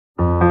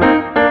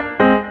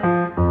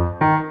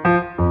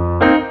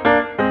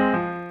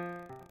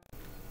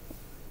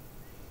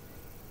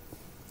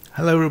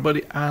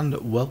everybody,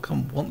 and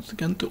welcome once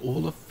again to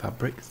all of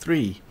Fabric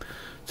 3.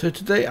 So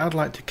today I'd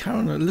like to carry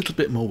on a little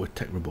bit more with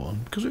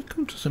Reborn because we've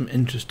come to some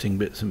interesting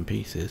bits and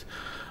pieces,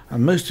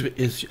 and most of it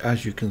is,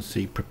 as you can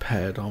see,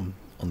 prepared on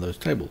those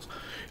tables.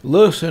 You'll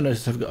also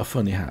notice I've got a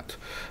funny hat.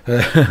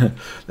 The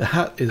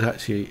hat is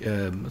actually,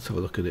 let's have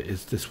a look at it,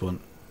 is this one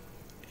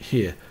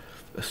here.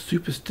 A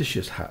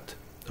superstitious hat.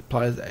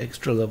 Applies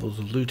extra levels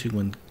of looting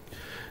when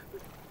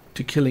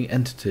to killing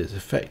entities,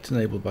 effect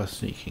enabled by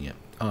sneaking it.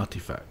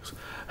 Artifacts.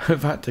 In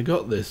fact, I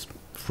got this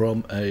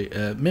from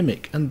a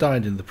mimic and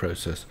died in the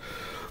process,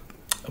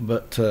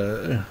 but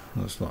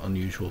that's not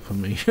unusual for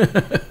me.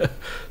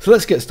 So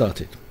let's get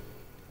started.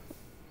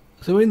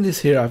 So in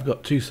this here I've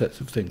got two sets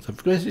of things.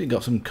 I've basically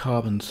got some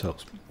carbon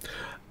cells.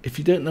 If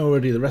you don't know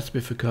already, the recipe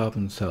for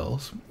carbon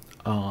cells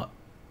are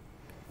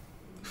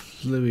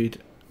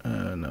fluid,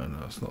 no,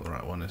 that's not the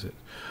right one, is it?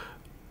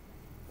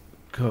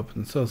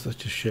 Carbon cells, let's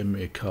just show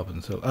me a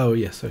carbon cell. Oh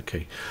yes,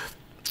 okay.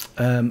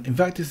 In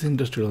fact, it's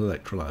industrial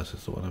electrolyzer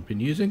is the one I've been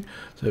using.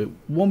 So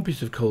one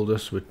piece of coal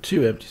dust with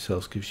two empty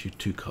cells gives you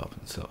two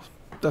carbon cells.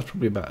 That's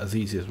probably about as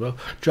easy as well.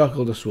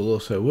 Charcoal dust will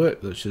also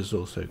work, which is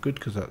also good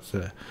because that's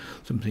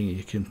something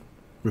you can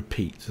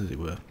repeat, as it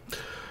were.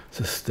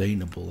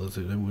 Sustainable, as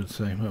I would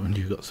say. When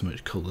you've got so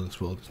much coal in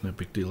this world, it's no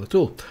big deal at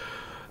all.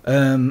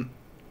 What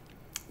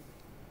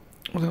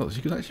else?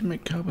 You can actually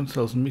make carbon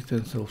cells and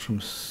methane cells from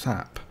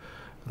sap,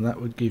 and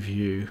that would give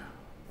you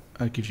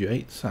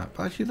 8 sap.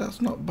 Actually,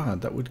 that's not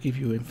bad. That would give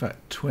you, in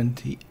fact,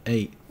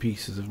 28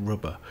 pieces of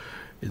rubber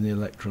in the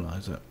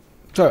electrolyzer.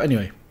 So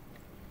anyway,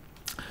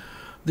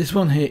 this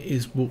one here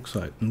is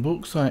bauxite, and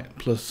bauxite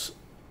plus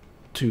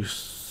 2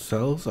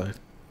 cells. I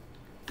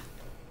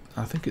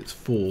think it's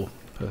 4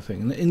 per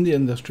thing. And in the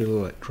industrial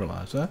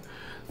electrolyzer,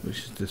 which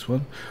is this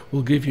one,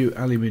 will give you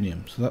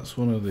aluminium. So that's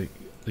one of the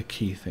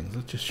key things.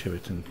 Let's just show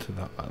it into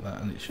that like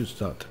that, and it should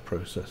start to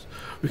process.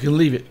 We can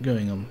leave it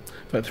going on.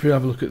 In fact, if we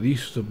have a look at the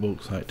uses of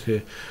bauxite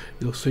here,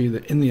 you'll see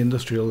that in the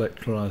industrial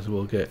electrolyzer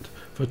we'll get,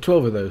 for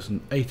 12 of those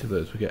and 8 of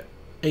those, we get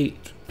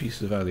 8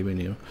 pieces of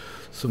aluminium,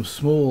 some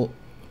small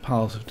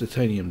piles of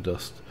titanium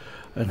dust,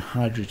 and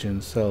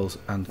hydrogen cells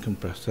and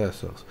compressed air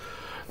cells.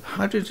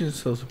 Hydrogen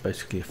cells are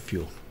basically a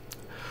fuel.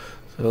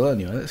 So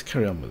anyway, let's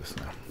carry on with this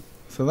now.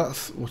 So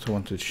that's what I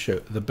wanted to show,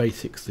 the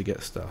basics to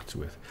get started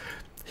with.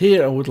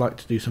 Here I would like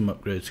to do some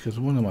upgrades because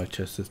one of my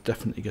chests is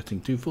definitely getting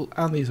too full,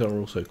 and these are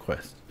also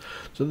quests.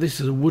 So this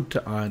is a wood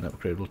to iron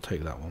upgrade, we'll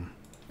take that one.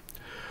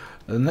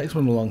 And the next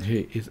one along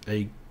here is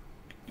it's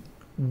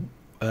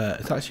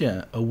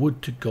actually a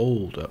wood to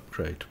gold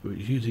upgrade. We're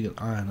using an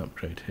iron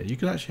upgrade here. You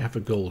can actually have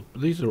a gold,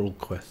 but these are all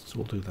quests,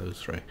 we'll do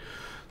those 3.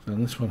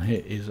 And this one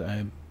here is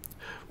a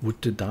wood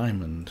to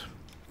diamond.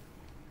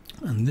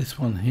 And this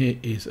one here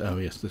is, oh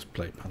yes, this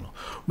plate panel.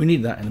 We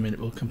need that in a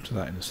minute, we'll come to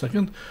that in a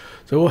second.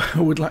 So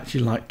I would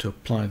actually like to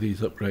apply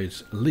these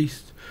upgrades at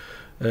least.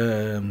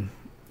 I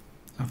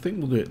think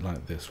we'll do it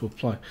like this. We'll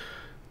apply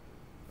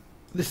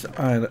this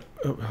iron,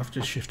 oh, I have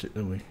to shift it,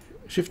 don't we?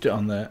 Shift it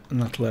on there,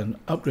 and that'll then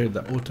upgrade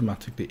that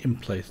automatically in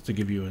place to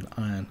give you an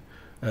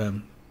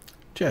iron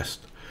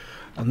chest.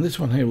 And this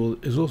one here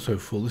is also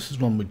full. This is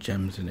one with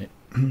gems in it,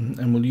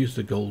 and we'll use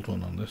the gold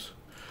one on this.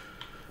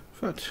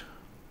 In fact,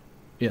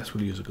 yes,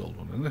 we'll use a gold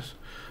one on this,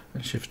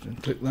 and shift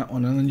and click that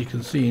one, and then you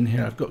can see in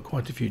here I've got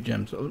quite a few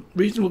gems, a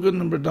reasonable good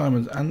number of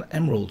diamonds and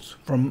emeralds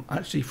from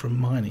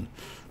mining.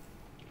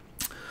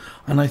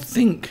 And I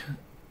think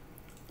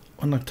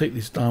when I take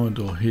this diamond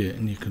ore here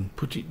and you can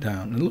put it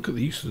down and look at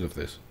the uses of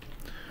this,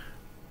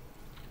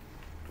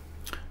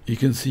 you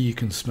can see you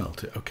can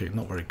smelt it. Okay,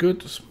 not very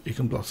good. You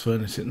can blast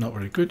furnace it, not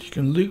very good. You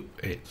can loot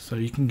it, so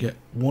you can get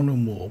 1 or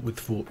more with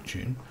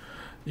fortune.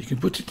 You can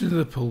put it into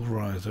the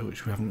pulverizer,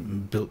 which we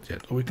haven't built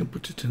yet, or we can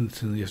put it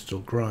into the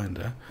industrial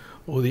grinder,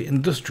 or the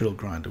industrial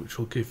grinder, which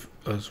will give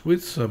us,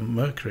 with some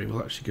mercury,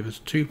 will actually give us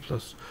 2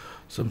 plus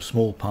some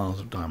small piles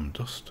of diamond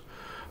dust,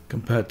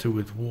 compared to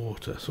with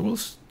water. So we'll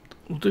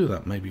do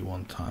that maybe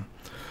one time.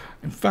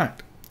 In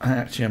fact, I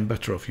actually am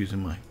better off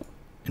using my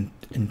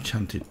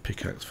enchanted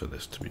pickaxe for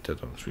this, to be dead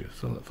honest with you.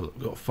 So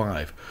we've got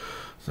 5.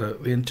 So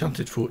the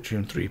enchanted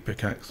fortune 3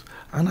 pickaxe,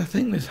 and I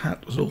think this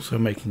hat was also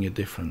making a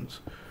difference.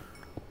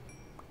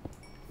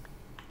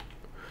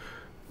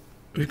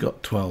 We've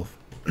got 12,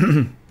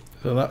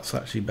 so that's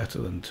actually better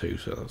than 2.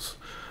 So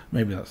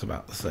maybe that's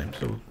about the same.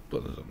 So we'll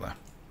put those up there.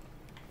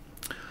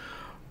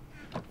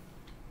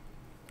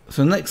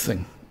 So next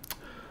thing,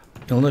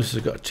 you'll notice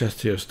I've got a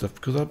chest here of stuff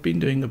because I've been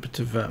doing a bit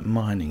of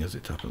mining as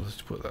it happens.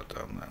 Let's put that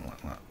down there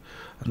like that,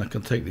 and I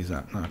can take these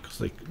out now because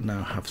they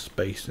now have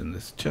space in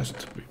this chest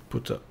to be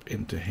put up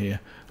into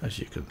here, as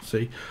you can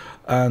see.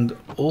 And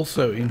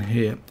also in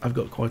here, I've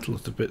got quite a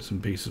lot of bits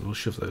and pieces. We'll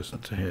shove those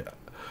into here.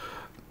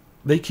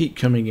 They keep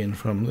coming in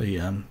from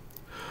the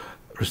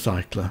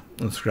recycler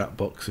and scrap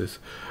boxes.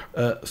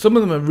 Some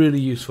of them are really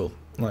useful,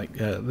 like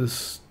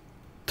this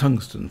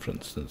tungsten, for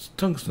instance.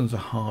 Tungsten's a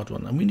hard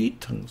one, and we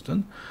need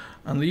tungsten.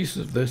 And the use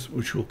of this,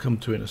 which we'll come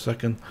to in a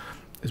second,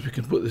 is we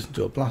can put this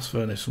into a blast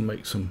furnace and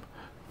make some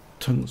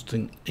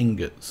tungsten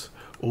ingots,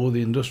 or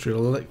the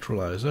industrial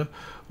electrolyzer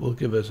will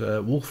give us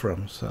a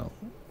wolfram cell.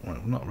 Well,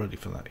 we're not ready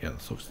for that yet.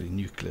 That's obviously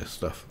nuclear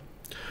stuff.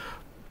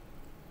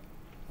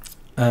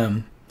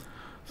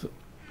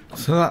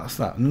 So that's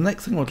that. And the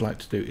next thing I'd like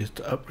to do is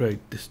to upgrade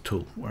this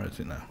tool. Where is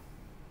it now?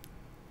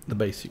 The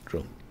basic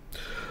drill.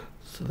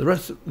 So the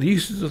rest of the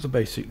uses of the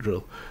basic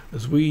drill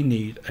is we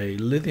need a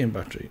lithium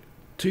battery,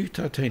 2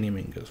 titanium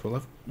ingots. Well,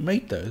 I've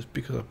made those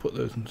because I put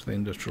those into the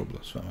industrial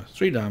blast furnace.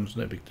 3 diamonds,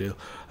 no big deal.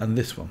 And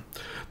this one.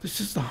 This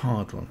is the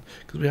hard one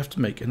because we have to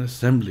make an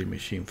assembly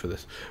machine for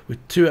this with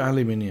 2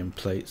 aluminium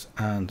plates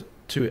and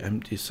 2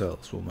 empty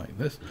cells. We'll make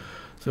this.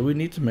 So we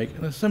need to make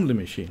an assembly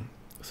machine.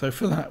 So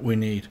for that we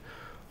need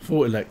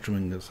 4 electrum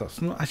ingots.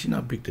 That's not actually not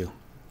a big deal.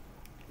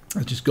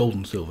 That's just gold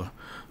and silver.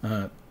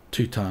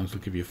 2 times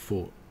will give you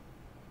 4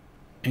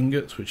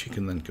 ingots, which you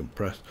can then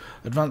compress.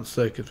 Advanced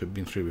circuits we've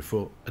been through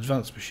before.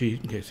 Advanced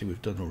machine casing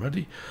we've done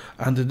already,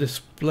 and a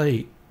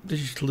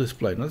digital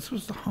display. Now this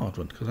was the hard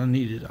one because I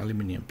needed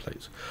aluminium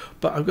plates,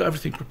 but I've got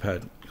everything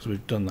prepared because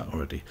we've done that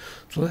already.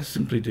 So let's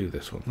simply do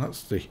this one.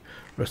 That's the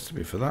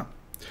recipe for that.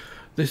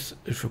 This,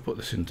 if I put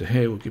this into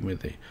here, will give me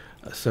the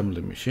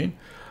assembly machine.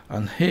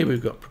 And here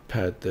we've got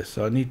prepared this,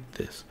 so I need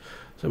this.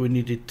 So we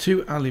needed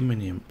 2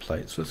 aluminium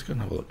plates. Let's go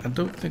and have a look. I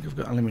don't think I've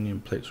got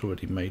aluminium plates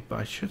already made, but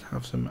I should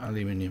have some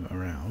aluminium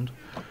around.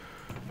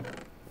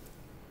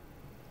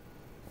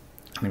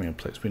 Aluminium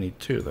plates, we need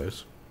 2 of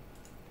those.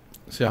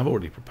 See, I've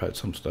already prepared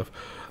some stuff.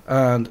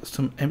 And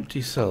some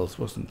empty cells,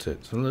 wasn't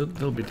it? So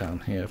they'll be down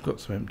here. I've got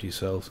some empty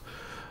cells.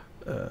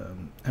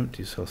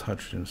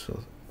 Hydrogen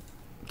cells.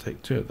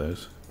 Take 2 of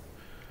those.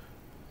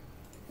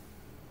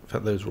 In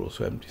fact, those were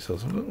also empty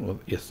cells. Well,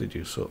 yes, they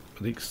do sort,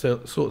 but it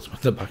sorts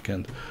at the back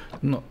end.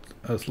 Not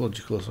as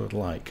logical as I'd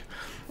like.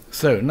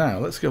 So now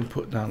let's go and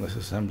put down this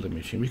assembly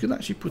machine. We can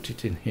actually put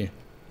it in here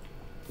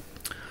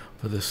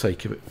for the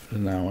sake of it. For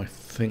now, I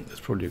think there's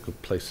probably a good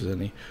place as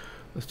any.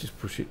 Let's just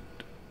push it.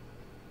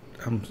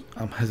 I'm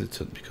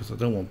hesitant because I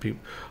don't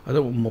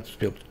want mobs to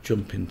be able to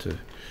jump into.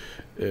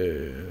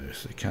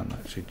 So they can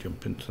actually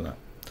jump into that.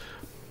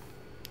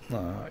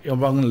 I'm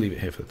going to leave it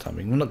here for the time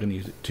being. We're not going to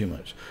use it too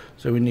much.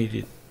 So we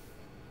needed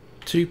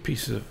 2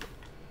 pieces of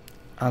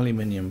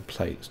aluminium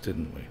plates,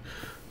 didn't we?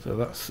 So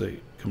that's the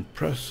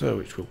compressor,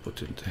 which we'll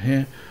put into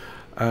here,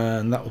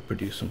 and that will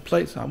produce some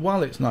plates. And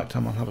while it's night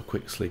time, I'll have a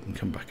quick sleep and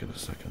come back in a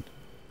second.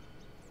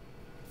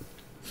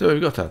 So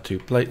we've got our 2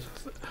 plates,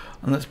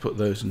 and let's put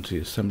those into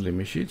the assembly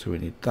machine. So we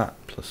need that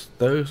plus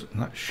those,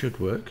 and that should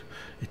work.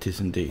 It is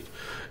indeed.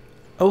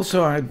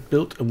 Also, I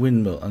built a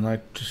windmill, and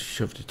I just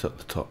shoved it at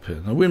the top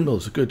here. Now,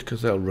 windmills are good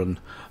because they'll run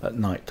at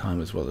night time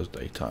as well as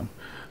daytime.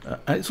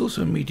 And it's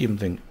also a medium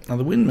thing. Now,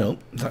 the windmill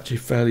is actually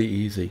fairly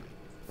easy.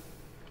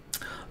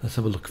 Let's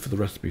have a look for the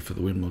recipe for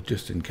the windmill,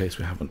 just in case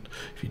we haven't,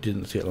 if you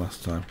didn't see it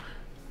last time.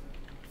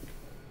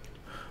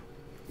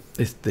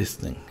 It's this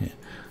thing here.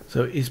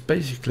 So it's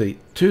basically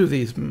 2 of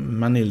these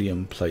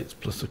manilium plates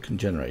plus a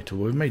generator.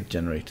 Well, we've made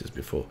generators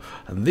before,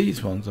 and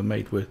these ones are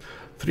made with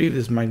 3 of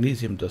this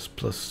magnesium dust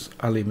plus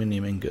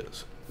aluminium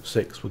ingots.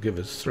 6 will give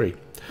us 3.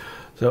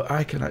 So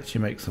I can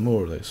actually make some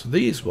more of those. So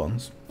these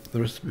ones,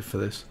 the recipe for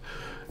this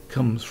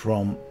comes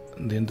from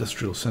the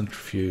industrial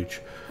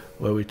centrifuge,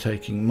 where we're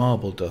taking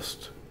marble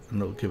dust,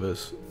 and it'll give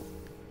us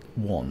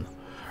 1.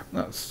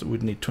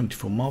 We'd need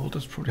 24 marble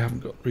dust. Probably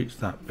haven't reached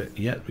that bit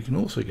yet. We can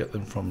also get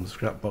them from the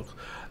scrap box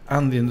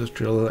and the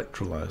industrial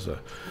electrolyzer.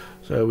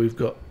 So we've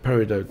got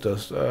peridot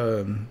dust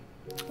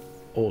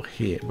or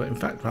here, but in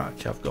fact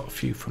actually I've got a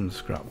few from the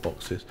scrap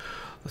boxes.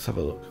 Let's have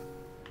a look.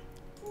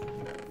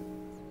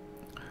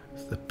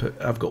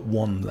 I've got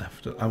 1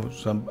 left.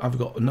 I've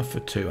got enough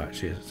for 2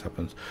 actually, as it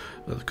happens,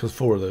 because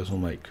 4 of those will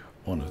make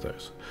 1 of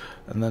those.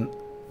 And then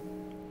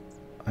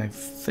I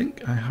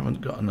think I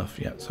haven't got enough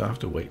yet, so I have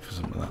to wait for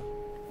some of that.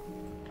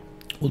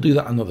 We'll do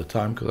that another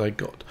time because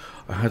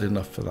I had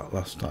enough for that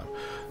last time.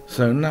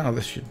 So now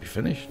this should be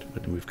finished.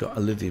 We've got a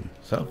lithium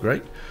cell,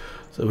 great.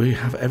 So we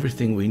have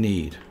everything we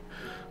need.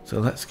 So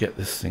let's get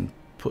this thing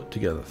put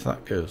together. So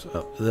that goes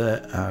up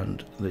there,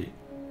 and the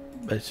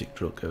basic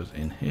drill goes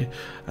in here,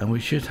 and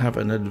we should have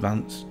an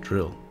advanced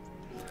drill,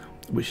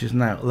 which is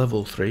now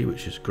level 3,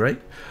 which is great,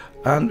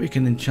 and we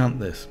can enchant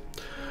this.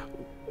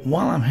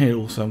 While I'm here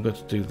also, I'm going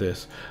to do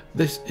this.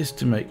 This is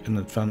to make an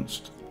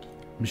advanced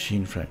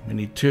machine frame. We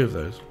need 2 of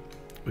those.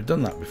 We've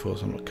done that before,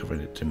 so I'm not covering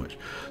it too much.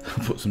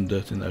 I'll put some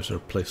dirt in there so a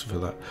place for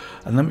that,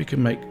 and then we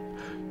can make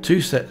 2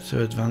 sets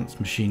of advanced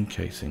machine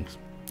casings.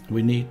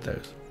 We need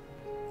those.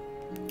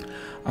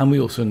 And we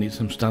also need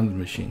some standard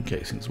machine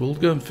casings. We'll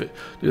go and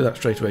do that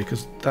straight away,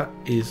 because that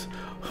is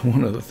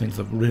one of the things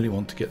I really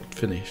want to get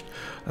finished,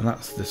 and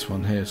that's this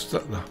one here. So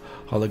that's the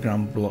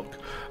hologram block,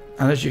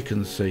 and as you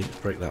can see,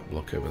 break that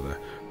block over there.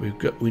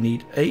 We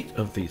need 8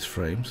 of these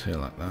frames here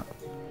like that,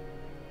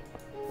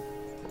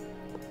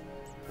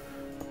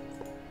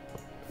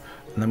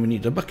 and then we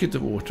need a bucket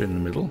of water in the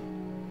middle,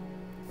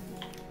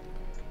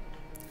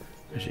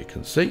 as you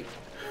can see.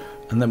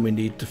 And then we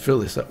need to fill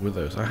this up with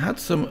those. I had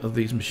some of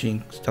these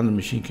standard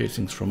machine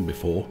casings from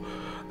before,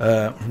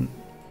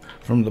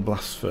 from the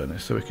blast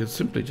furnace, so we could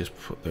simply just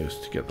put those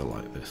together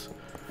like this.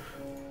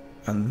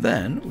 And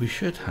then we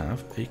should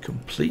have a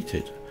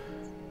completed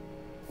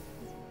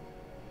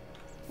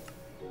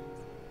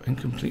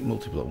incomplete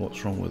multi-block.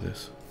 What's wrong with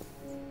this?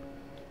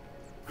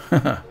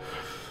 Have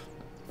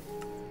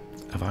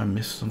I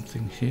missed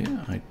something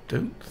here? I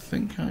don't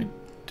think I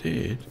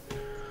did.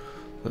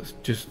 Let's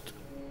just...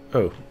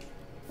 oh.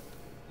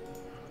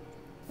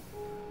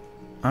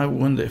 I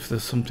wonder if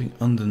there's something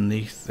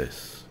underneath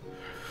this.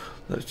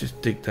 Let's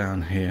just dig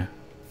down here.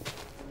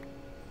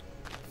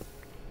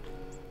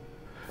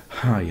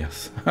 Ah,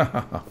 yes.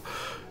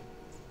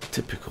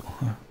 Typical,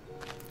 huh?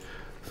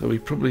 So we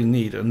probably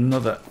need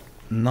another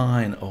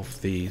 9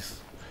 of these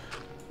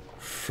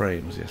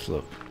frames. Yes,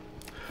 look.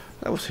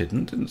 That was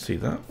hidden, didn't see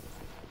that.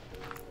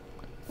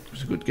 It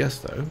was a good guess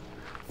though.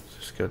 Let's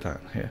just go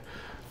down here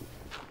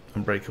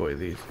and break away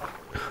these.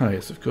 Ah,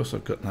 yes, of course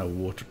I've got now a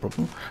water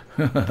problem.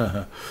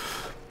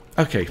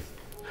 Okay,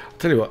 I'll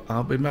tell you what,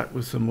 I'll be back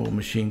with some more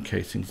machine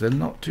casings. They're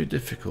not too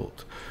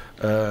difficult.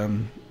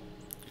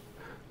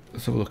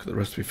 Let's have a look at the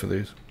recipe for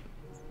these.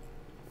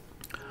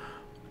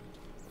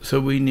 So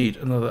we need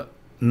another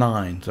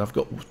 9. So I've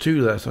got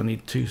 2 there, so I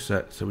need 2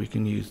 sets, so we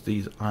can use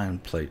these iron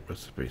plate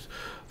recipes.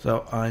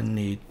 So I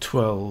need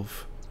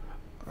 12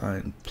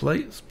 iron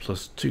plates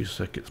plus 2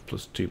 circuits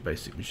plus 2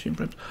 basic machine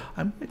frames.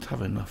 I might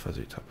have enough as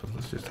it happens.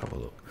 Let's just have a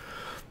look.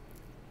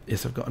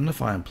 Yes, I've got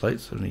enough iron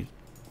plates, so I need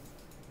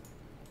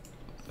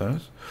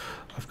those.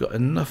 I've got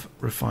enough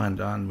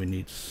refined iron, we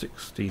need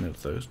 16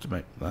 of those to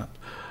make that.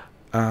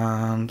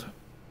 And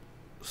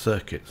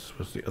circuits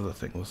was the other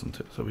thing, wasn't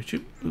it? So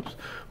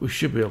we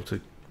should be able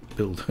to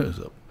build those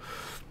up.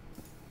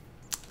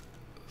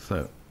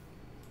 So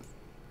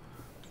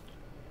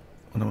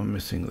when am I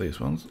missing these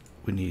ones?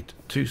 We need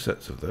 2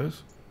 sets of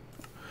those.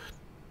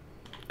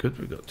 Good,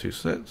 we've got 2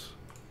 sets.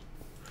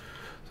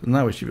 So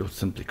now we should be able to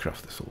simply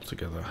craft this all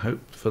together.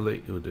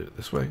 Hopefully it will do it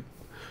this way,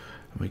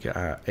 and we get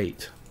our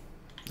 8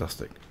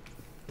 plastic.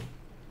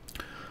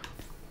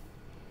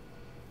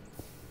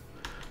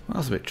 Well,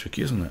 that's a bit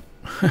tricky, isn't it?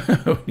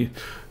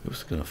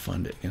 Oops, going to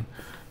find it again.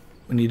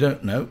 When you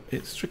don't know,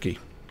 it's tricky.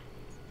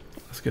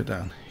 Let's go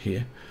down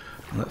here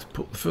and let's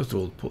put, first of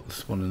all, put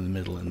this one in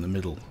the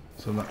middle,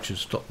 so that should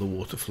stop the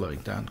water flowing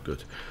down.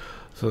 Good.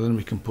 So then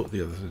we can put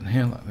the others in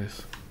here like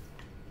this.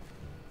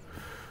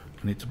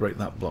 We need to break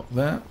that block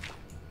there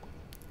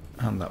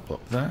and that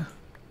block there.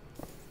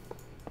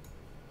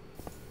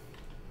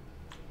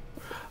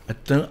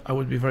 I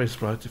would be very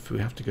surprised if we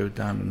have to go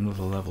down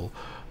another level.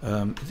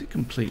 Is it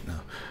complete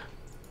now?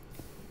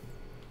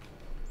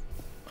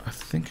 I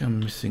think I'm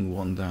missing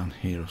one down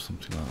here or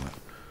something like that.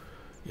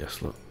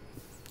 Yes, look.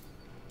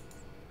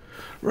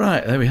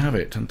 Right, there we have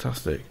it.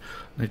 Fantastic.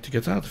 I need to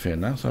get out of here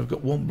now, so I've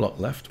got 1 block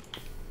left.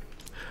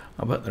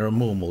 I bet there are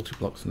more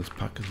multi-blocks in this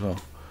pack as well.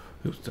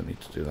 Oops, don't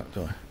need to do that,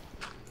 do I?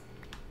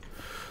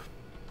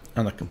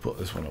 And I can put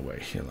this one away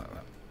here like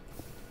that.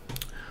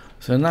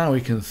 So now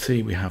we can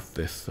see we have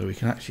this, so we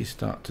can actually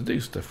start to do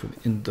stuff with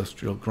the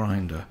industrial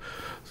grinder.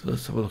 So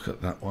let's have a look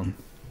at that one.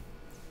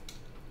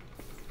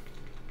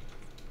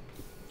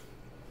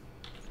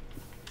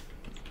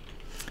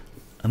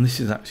 And this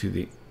is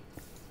actually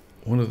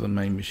one of the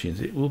main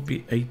machines. It will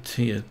be a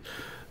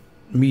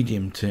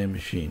medium tier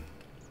machine.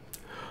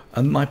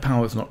 And my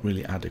power is not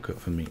really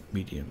adequate for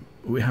medium.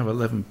 We have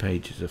 11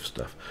 pages of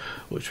stuff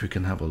which we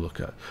can have a look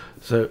at.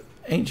 So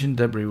ancient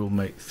debris will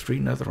make 3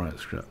 netherite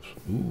scraps.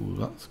 Ooh,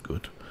 that's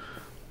good.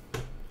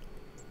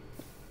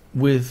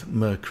 With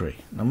mercury.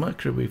 Now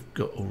mercury we've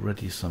got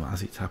already some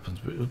as it happens,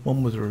 but it was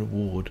one with a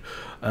reward.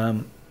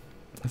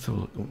 Let's have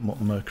a look at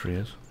what mercury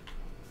is.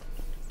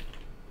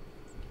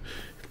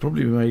 It's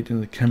probably made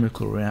in the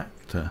chemical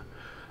reactor.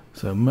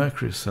 So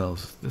mercury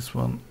cells, this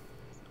one,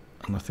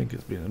 and I think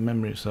it's been a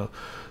memory cell.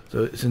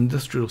 So it's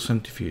industrial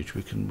centrifuge.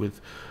 We can,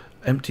 with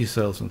empty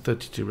cells and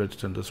 32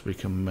 redstone dust, we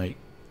can make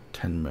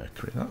 10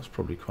 mercury. That's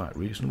probably quite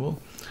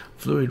reasonable.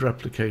 Fluid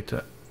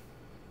replicator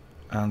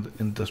and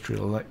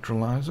industrial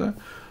electrolyzer.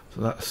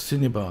 So that's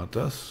cinnabar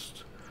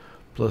dust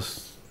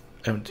plus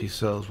empty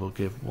cells will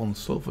give 1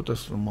 sulfur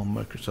dust and 1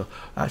 mercury cell.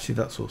 Actually,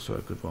 that's also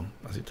a good one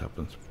as it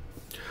happens.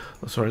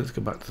 Oh, sorry, let's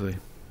go back to the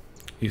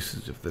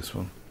usage of this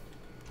one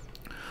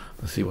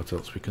and see what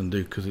else we can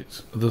do,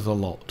 because there's a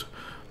lot,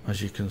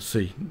 as you can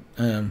see.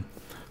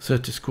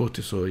 Certis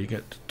quartis ore, you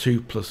get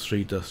 2 plus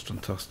 3 dust.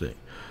 Fantastic.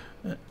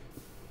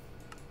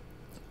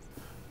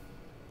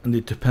 And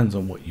it depends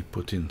on what you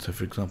put in. So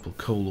for example,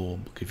 coal ore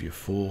will give you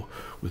 4,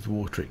 with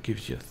water it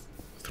gives you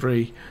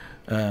 3.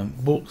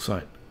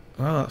 Bauxite,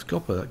 oh, that's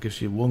copper, that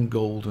gives you 1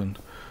 gold and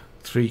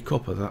 3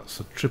 copper. That's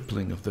a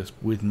tripling of this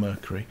with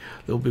mercury.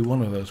 There'll be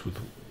one of those with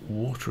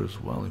water as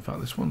well. In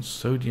fact, this one's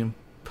sodium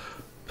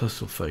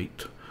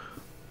persulfate,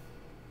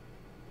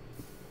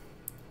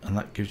 and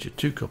that gives you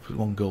 2 copper,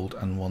 1 gold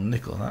and 1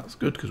 nickel. And that's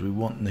good because we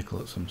want nickel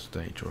at some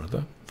stage or other.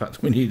 In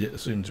fact, we need it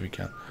as soon as we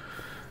can.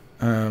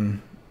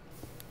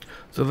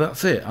 So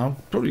that's it. I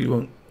probably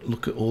won't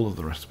look at all of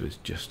the recipes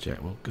just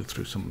yet. We'll go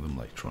through some of them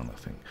later on, I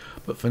think.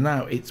 But for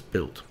now, it's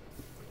built.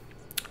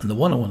 And the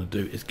one I want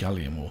to do is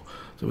gallium ore.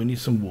 So we need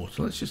some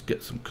water. Let's just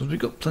get some, because we've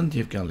got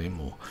plenty of gallium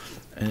ore.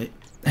 And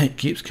it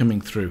keeps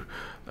coming through,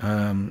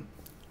 and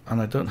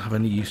I don't have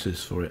any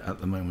uses for it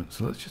at the moment.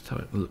 So let's just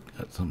have a look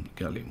at some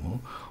gallium ore.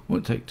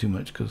 Won't take too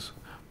much because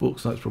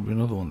bauxite's probably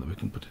another one that we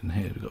can put in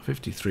here. We've got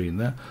 53 in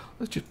there.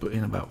 Let's just put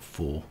in about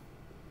 4.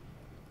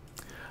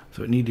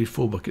 So it needed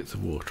 4 buckets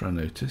of water, I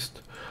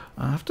noticed.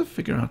 I have to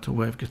figure out a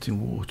way of getting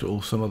water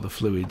or some other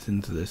fluids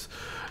into this.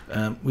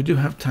 We do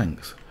have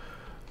tanks.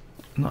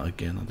 Not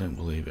again, I don't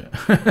believe it.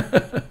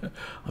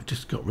 I've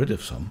just got rid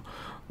of some.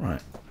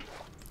 Right.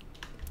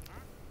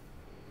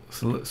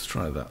 So let's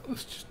try that.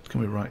 Let's just,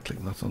 can we right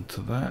click that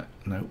onto that?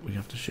 No, we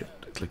have to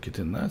shift click it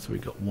in there. So we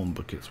got 1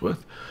 bucket's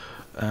worth.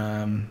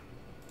 Don't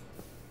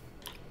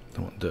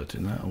want dirt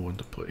in there. I want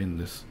to put in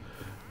this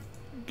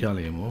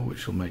gallium ore,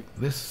 which will make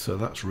this. So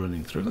that's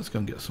running through. Let's go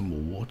and get some more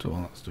water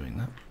while that's doing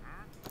that.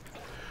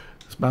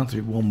 It's bound to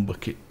be 1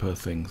 bucket per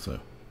thing. So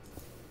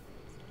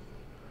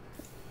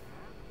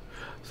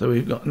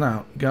we've got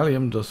now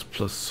gallium dust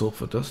plus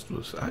sulfur dust,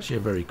 which is actually a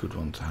very good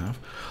one to have.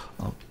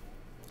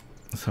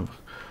 Let's have.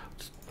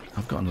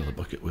 I've got another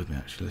bucket with me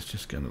actually. Let's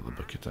just get another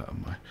bucket out of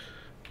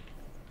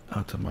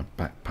my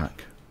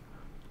backpack,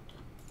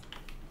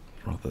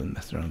 rather than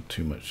mess around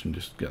too much, and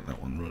just get that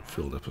one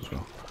filled up as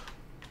well.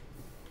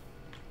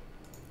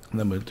 And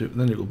then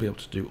then it will be able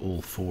to do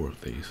all 4 of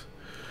these.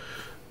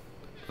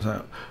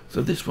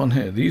 So this one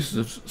here, the uses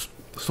of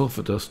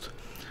sulfur dust,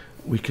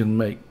 we can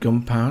make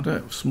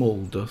gunpowder,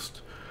 small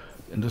dust,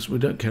 and we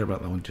don't care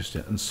about that one just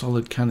yet, and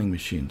solid canning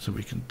machine. So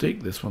we can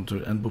dig this one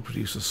to and we'll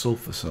produce a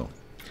sulfur cell.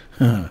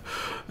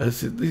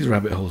 These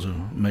rabbit holes are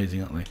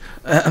amazing, aren't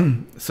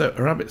they? So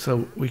a rabbit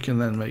cell we can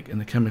then make in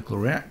a chemical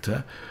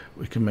reactor.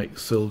 We can make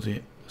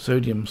sodium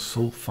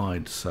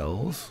sulfide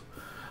cells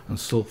and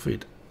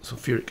sulfuric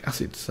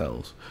acid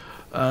cells,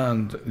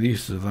 and the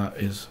use of that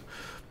is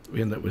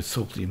we end up with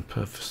sodium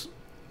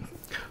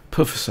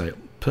persulfate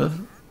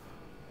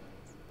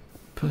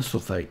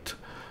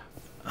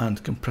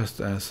and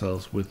compressed air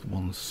cells with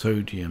 1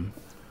 sodium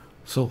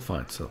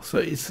sulfide cell. So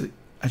it's,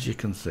 as you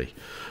can see,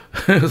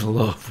 there's a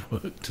lot of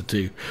work to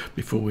do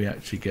before we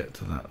actually get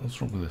to that. What's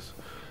wrong with this?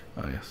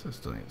 Oh yes, it's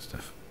doing its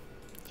stuff.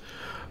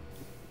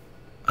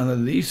 And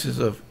then the uses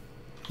of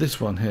this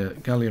one here,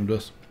 gallium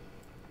dust,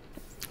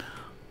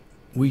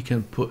 we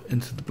can put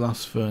into the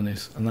blast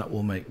furnace, and that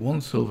will make 1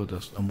 silver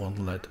dust and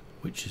 1 lead,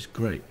 which is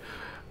great.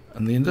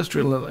 And the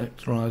industrial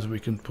electrolyzer, we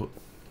can put,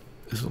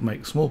 this will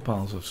make small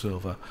piles of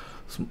silver,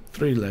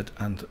 3 lead,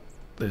 and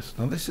this.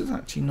 Now this is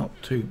actually not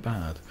too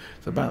bad.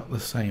 It's about the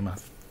same, I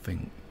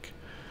think.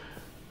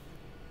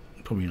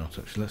 Probably not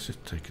actually. Let's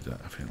just take it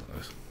out of here like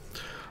this,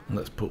 and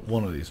let's put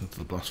 1 of these into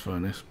the blast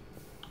furnace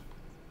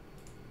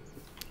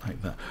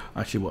like that.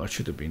 Actually, what I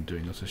should have been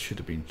doing is I should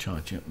have been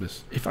charging up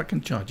this. If I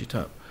can charge it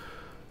up,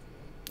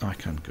 I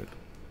can. Good.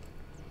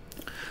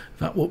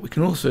 That what we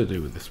can also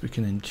do with this, we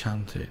can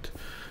enchant it.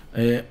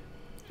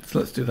 So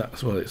let's do that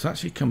as well. It's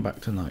actually come back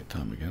to night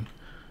time again.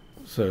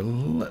 So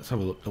let's have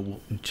a look at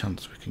what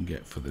enchants we can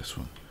get for this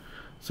one.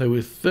 So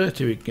with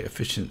 30 we can get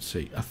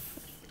efficiency.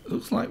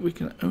 Looks like we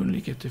can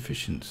only get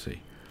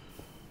efficiency,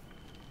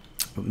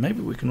 but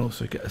maybe we can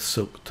also get a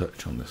silk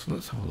touch on this.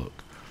 Let's have a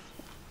look.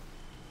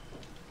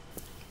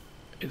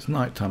 It's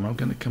night time. I'm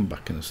going to come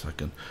back in a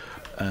second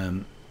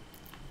when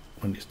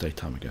it's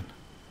daytime again.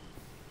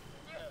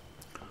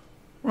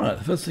 Right,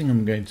 the first thing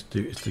I'm going to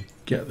do is to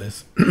get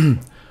this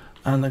and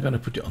I'm going to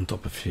put it on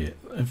top of here.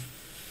 In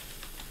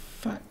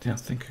fact, yeah, I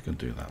think I can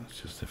do that.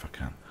 Let's just see if I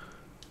can.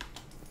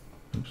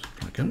 Oops,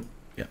 I can.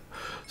 Yeah.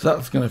 So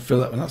that's going to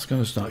fill up, and that's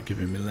going to start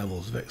giving me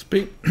levels of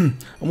XP.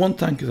 And 1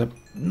 tank is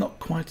not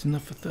quite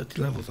enough for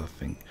 30 levels, I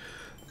think.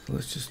 So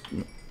let's just...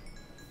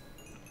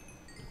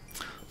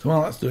 So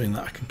while that's doing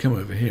that, I can come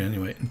over here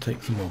anyway and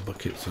take some more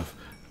buckets of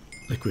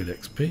liquid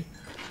XP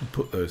and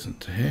put those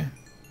into here,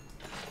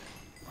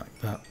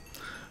 like that.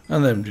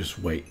 And then just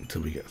wait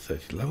until we get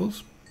 30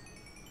 levels.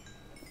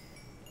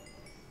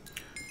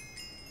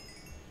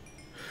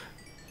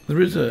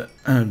 There is a,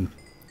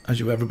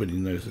 as everybody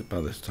knows it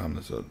by this time,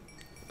 there's a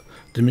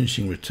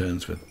diminishing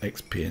returns with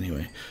XP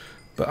anyway.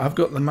 But I've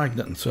got the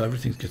magnet, and so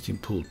everything's getting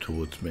pulled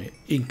towards me,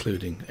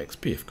 including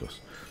XP, of course.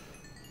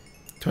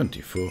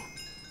 24.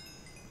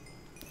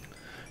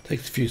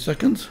 Takes a few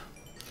seconds,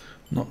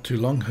 not too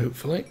long,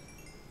 hopefully.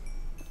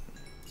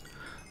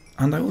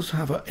 And I also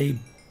have a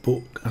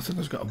book. I said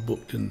I've got a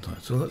book, didn't I?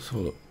 So let's have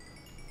a look.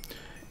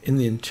 In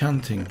the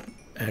enchanting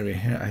area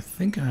here, I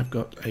think I've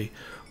got a,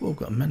 well, I've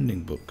got a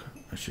mending book.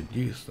 I should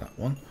use that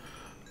one.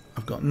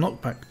 I've got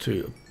knockback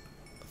 2,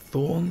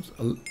 thorns,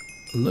 a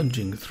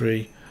lunging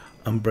 3,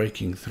 and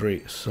breaking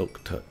 3,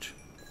 silk touch.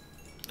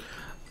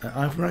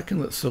 I reckon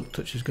that silk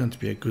touch is going to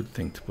be a good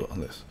thing to put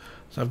on this.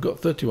 So I've got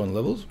 31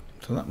 levels,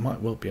 so that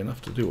might well be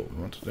enough to do what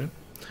we want to do.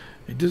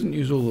 It doesn't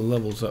use all the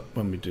levels up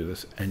when we do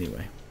this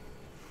anyway.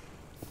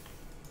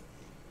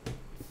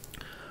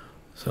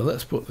 So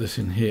let's put this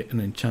in here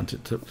and enchant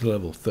it to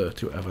level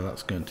 30, whatever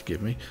that's going to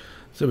give me.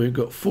 So we've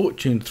got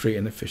fortune 3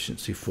 and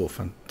efficiency 4.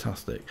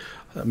 Fantastic.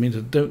 That means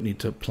I don't need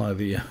to apply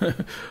the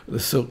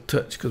the silk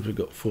touch because we've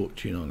got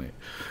fortune on it.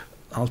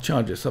 I'll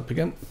charge this up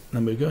again,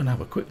 then we'll go and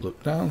have a quick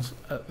look down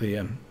at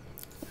the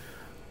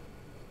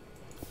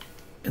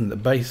in the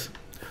base.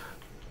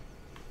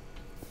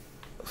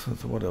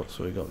 So what else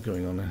have we got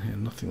going on in here?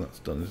 Nothing that's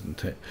done,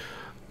 isn't it?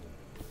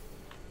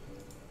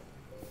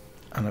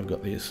 And I've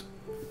got these.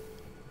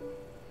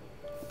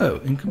 Oh,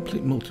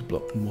 incomplete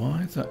multi-block.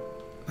 Why is that?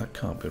 That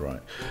can't be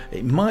right.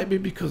 It might be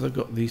because I've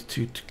got these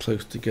two too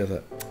close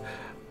together.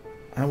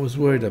 I was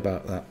worried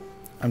about that.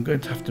 I'm going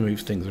to have to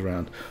move things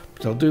around,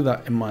 but I'll do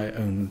that in my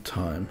own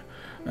time.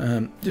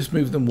 Just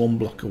move them one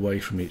block away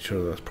from each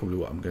other. That's probably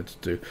what I'm going to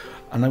do.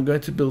 And I'm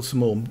going to build some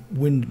more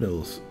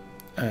windmills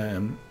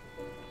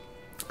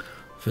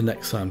for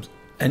next time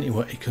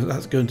anyway, because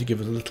that's going to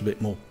give us a little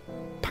bit more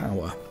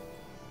power,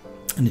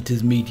 and it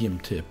is medium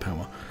tier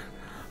power.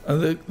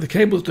 The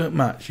cables don't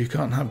match. You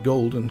can't have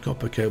gold and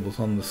copper cables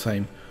on the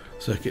same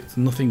circuits.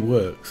 Nothing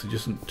works. It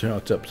doesn't turn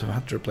out up, so I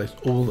had to replace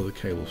all of the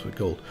cables with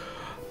gold.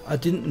 I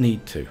didn't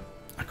need to.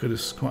 I could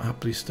have quite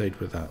happily stayed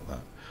without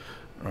that.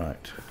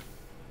 Right,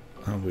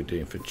 how are we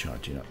doing for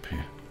charging up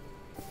here?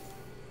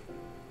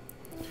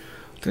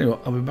 I'll tell you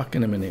what, I'll be back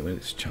in a minute when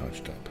it's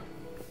charged up.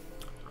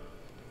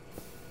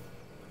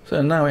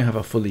 So now we have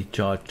a fully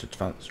charged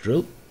advanced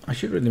drill. I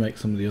should really make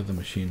some of the other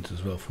machines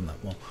as well from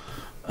that one.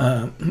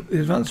 The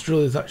advanced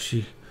drill is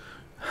actually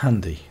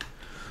handy.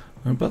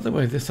 And by the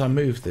way, I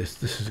moved this.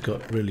 This has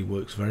really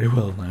works very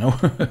well now.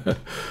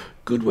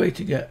 Good way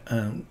to get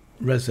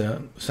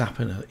sap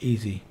in an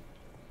easy.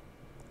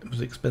 It was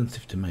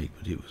expensive to make,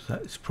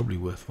 but it's probably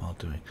worthwhile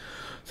doing.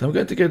 So I'm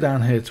going to go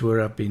down here to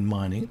where I've been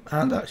mining,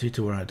 and actually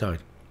to where I died.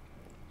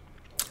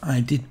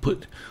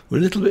 We're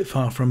a little bit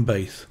far from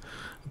base,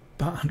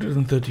 about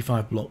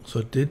 135 blocks,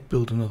 so I did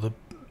build another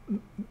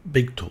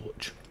big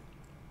torch.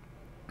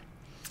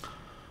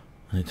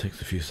 And it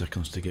takes a few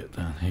seconds to get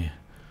down here.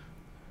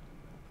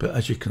 But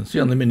as you can see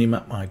on the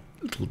mini-map, my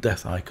little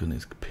death icon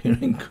is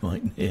appearing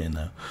quite near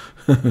now.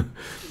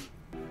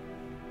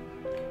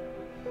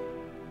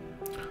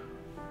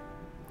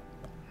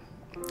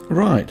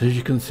 Right, as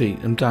you can see,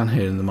 I'm down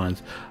here in the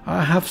mines.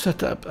 I have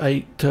set up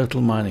a turtle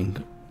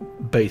mining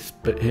base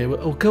bit here.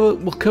 We'll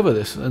cover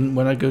this and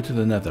when I go to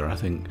the nether, I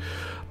think.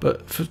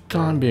 But for the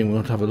time being, we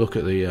want to have a look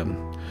at the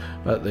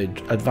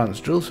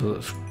advanced drill. So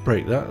let's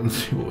break that and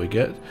see what we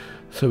get.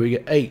 So we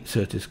get 8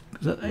 Certis.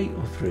 Is that 8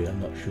 or 3?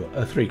 I'm not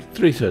sure. 3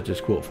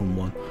 Certis quartz from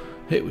 1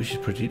 hit, which is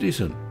pretty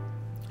decent.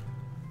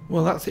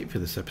 Well, that's it for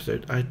this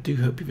episode. I do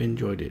hope you've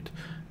enjoyed it.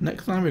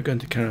 Next time we're going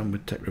to carry on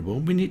with Tech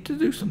Reborn. We need to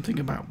do something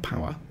about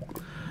power.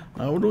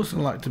 I would also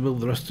like to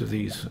build the rest of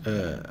these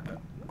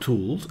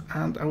tools,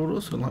 and I would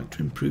also like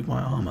to improve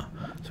my armour.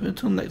 So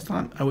until next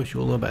time, I wish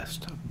you all the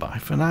best. Bye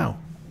for now.